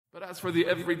But as for the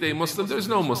everyday Muslim, there's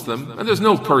no Muslim, and there's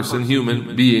no person,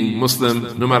 human being,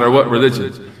 Muslim, no matter what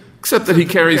religion, except that he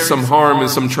carries some harm and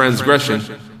some transgression,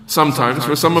 sometimes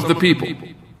for some of the people.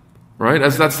 Right?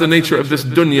 As that's the nature of this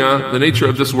dunya, the nature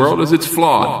of this world is it's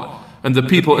flawed. And the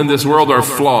people in this world are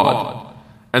flawed.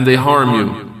 And they harm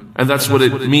you. And that's what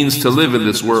it means to live in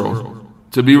this world.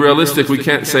 To be realistic, we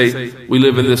can't say, we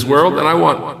live in this world and I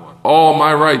want all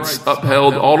my rights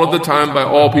upheld all of the time by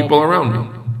all people around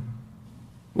me.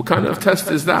 What kind of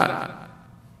test is that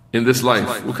in this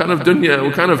life? What kind of dunya,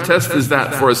 what kind of test is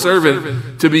that for a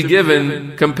servant to be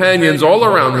given companions all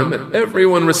around him and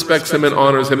everyone respects him and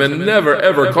honors him and never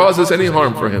ever causes any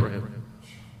harm for him?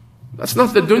 That's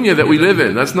not the dunya that we live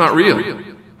in. That's not real.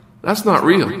 That's not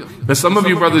real. Now some of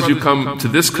you brothers, you come to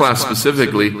this class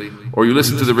specifically, or you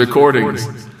listen to the recordings,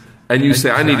 and you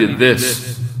say, I needed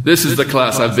this. This is the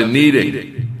class I've been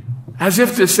needing. As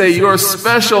if to say you're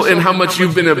special in how much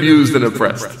you've been abused and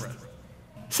oppressed.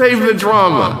 Save the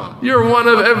drama. You're one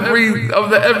of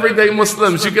the everyday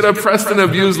Muslims. You get oppressed and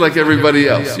abused like everybody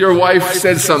else. Your wife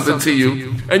said something to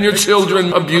you, and your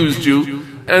children abused you,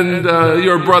 and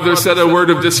your brother said a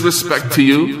word of disrespect to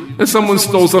you, and someone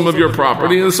stole some of your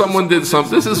property, and someone did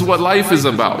something. This is what life is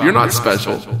about. You're not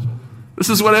special. This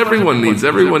is what everyone needs.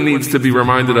 Everyone needs to be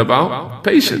reminded about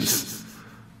patience.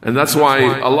 And that's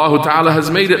why Allah Ta'ala has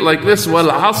made it like this. Wal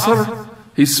asr.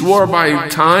 He swore by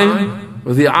time,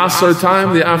 the asr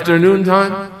time, the afternoon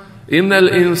time. Innal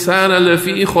insana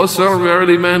lafi khusr.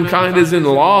 Verily mankind is in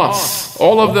loss.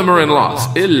 All of them are in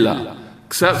loss. Illa.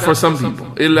 Except for some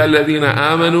people. Illa alladhina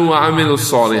amanu wa amilu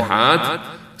salihat.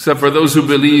 Except for those who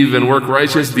believe and work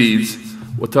righteous deeds.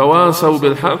 Wa tawasaw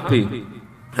bil haqqi.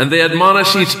 And they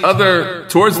admonish each other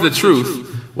towards the truth.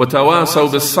 وَتَوَاسَوْا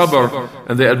بِالصَّبْرِ.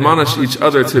 And they admonish each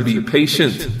other to be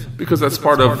patient, because that's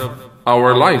part of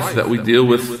our life, that we deal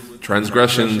with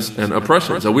transgressions and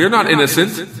oppressions. So we're not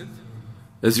innocent.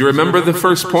 As you remember, the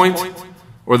first point,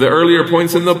 or the earlier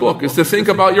points in the book, is to think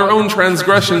about your own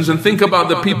transgressions and think about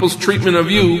the people's treatment of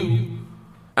you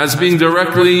as being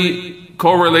directly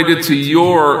correlated to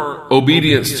your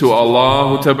obedience to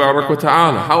Allah Tabarak wa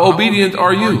Ta'ala. How obedient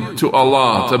are you to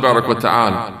Allah Tabarak wa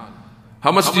Ta'ala?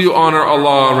 How much do you honor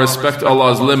Allah and respect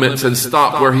Allah's limits and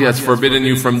stop where He has forbidden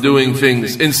you from doing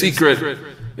things in secret,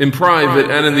 in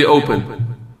private, and in the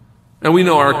open? And we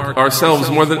know ourselves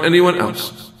more than anyone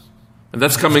else. And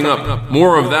that's coming up.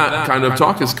 More of that kind of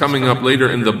talk is coming up later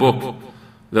in the book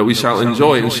that we shall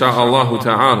enjoy, insha'Allah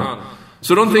ta'ala.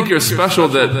 So don't think you're special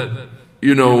that,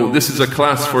 you know, this is a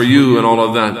class for you and all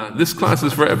of that. This class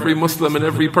is for every Muslim and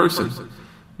every person.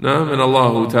 Naam, and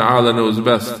Allah ta'ala knows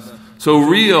best. So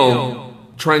real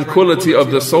tranquility of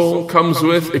the soul comes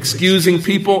with excusing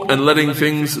people and letting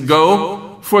things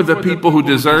go for the people who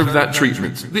deserve that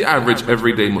treatment, the average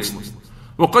everyday Muslim.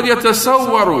 وَقَدْ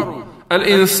يَتَسَوَّرُ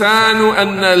الْإِنسَانُ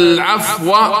أَنَّ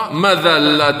الْعَفْوَ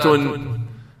مَذَلَّةٌ.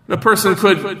 A person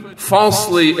could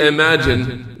falsely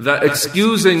imagine that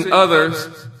excusing others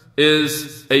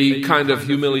is a kind of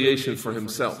humiliation for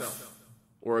himself,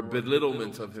 or a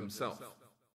belittlement of himself.